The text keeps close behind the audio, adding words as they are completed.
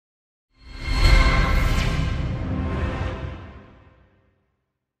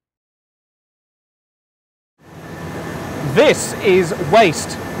This is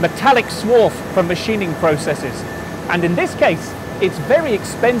waste, metallic swarf from machining processes. And in this case, it's very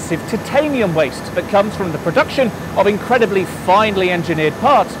expensive titanium waste that comes from the production of incredibly finely engineered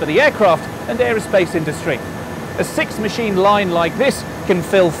parts for the aircraft and aerospace industry. A 6-machine line like this can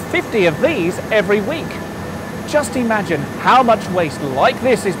fill 50 of these every week. Just imagine how much waste like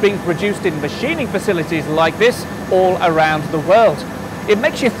this is being produced in machining facilities like this all around the world. It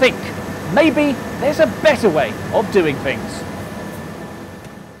makes you think, maybe there's a better way of doing things.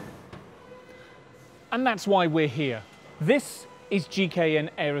 And that's why we're here. This is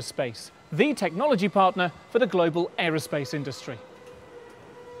GKN Aerospace, the technology partner for the global aerospace industry.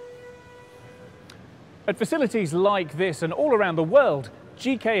 At facilities like this and all around the world,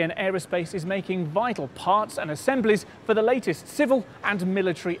 GKN Aerospace is making vital parts and assemblies for the latest civil and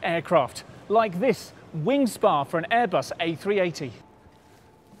military aircraft, like this wing spar for an Airbus A380,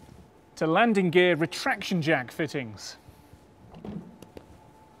 to landing gear retraction jack fittings,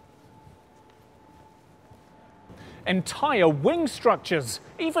 entire wing structures,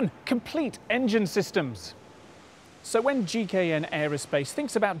 even complete engine systems. So when GKN Aerospace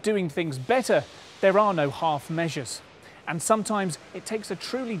thinks about doing things better, there are no half measures. And sometimes it takes a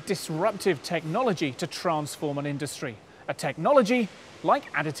truly disruptive technology to transform an industry. A technology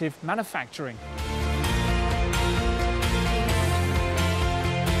like additive manufacturing.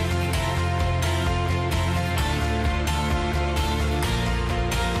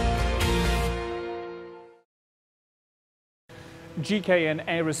 GKN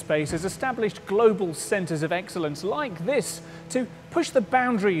Aerospace has established global centres of excellence like this to push the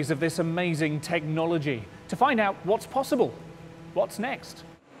boundaries of this amazing technology, to find out what's possible, what's next.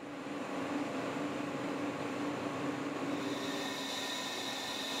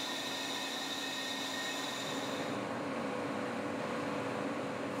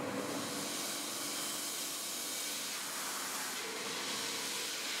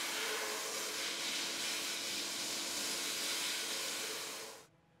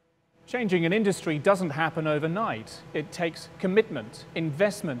 Changing an industry doesn't happen overnight. It takes commitment,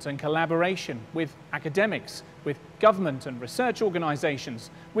 investment and collaboration with academics, with government and research organisations,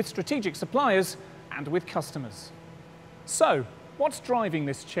 with strategic suppliers and with customers. So, what's driving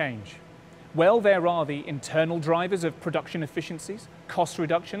this change? Well, there are the internal drivers of production efficiencies, cost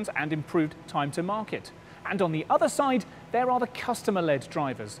reductions and improved time to market. And on the other side, there are the customer-led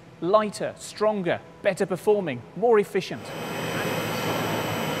drivers, lighter, stronger, better performing, more efficient.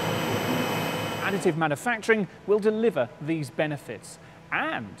 Additive manufacturing will deliver these benefits.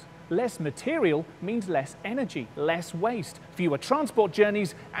 And less material means less energy, less waste, fewer transport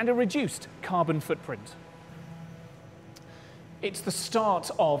journeys and a reduced carbon footprint. It's the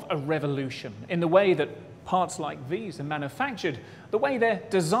start of a revolution in the way that parts like these are manufactured, the way they're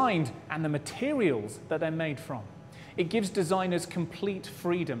designed and the materials that they're made from. It gives designers complete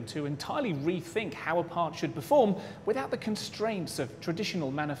freedom to entirely rethink how a part should perform without the constraints of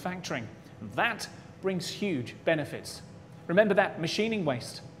traditional manufacturing. That brings huge benefits. Remember that machining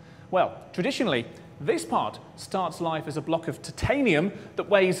waste? Well, traditionally, this part starts life as a block of titanium that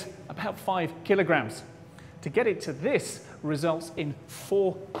weighs about 5 kilograms. To get it to this results in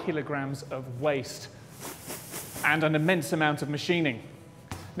 4 kilograms of waste and an immense amount of machining.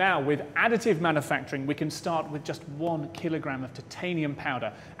 Now, with additive manufacturing, we can start with just 1 kilogram of titanium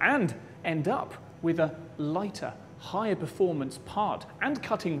powder and end up with a lighter, higher performance part and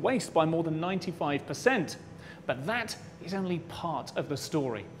cutting waste by more than 95%. But that is only part of the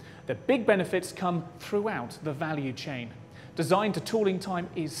story. The big benefits come throughout the value chain. Design to tooling time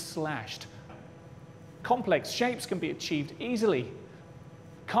is slashed. Complex shapes can be achieved easily.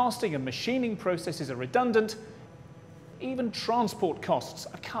 Casting and machining processes are redundant. Even transport costs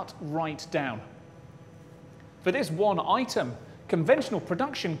are cut right down. For this one item, conventional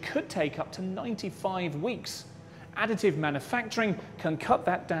production could take up to 95 weeks. Additive manufacturing can cut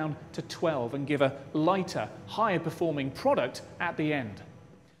that down to 12 and give a lighter, higher performing product at the end.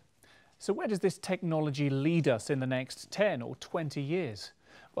 So where does this technology lead us in the next 10 or 20 years?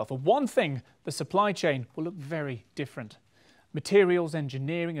 Well, for one thing, the supply chain will look very different. Materials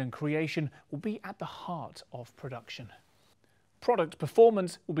engineering and creation will be at the heart of production. Product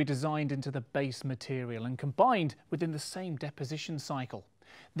performance will be designed into the base material and combined within the same deposition cycle.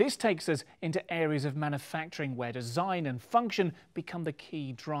 This takes us into areas of manufacturing where design and function become the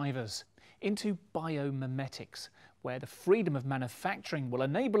key drivers, into biomimetics, where the freedom of manufacturing will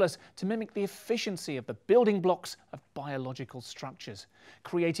enable us to mimic the efficiency of the building blocks of biological structures,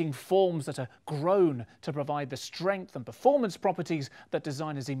 creating forms that are grown to provide the strength and performance properties that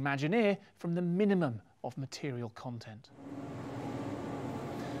designers imagineer from the minimum of material content.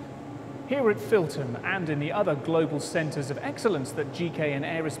 Here at Filton and in the other global centres of excellence that GKN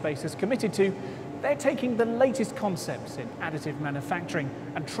Aerospace is committed to, they're taking the latest concepts in additive manufacturing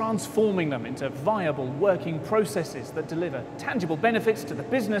and transforming them into viable working processes that deliver tangible benefits to the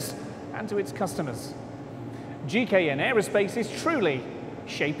business and to its customers. GKN Aerospace is truly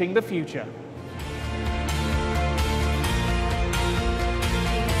shaping the future.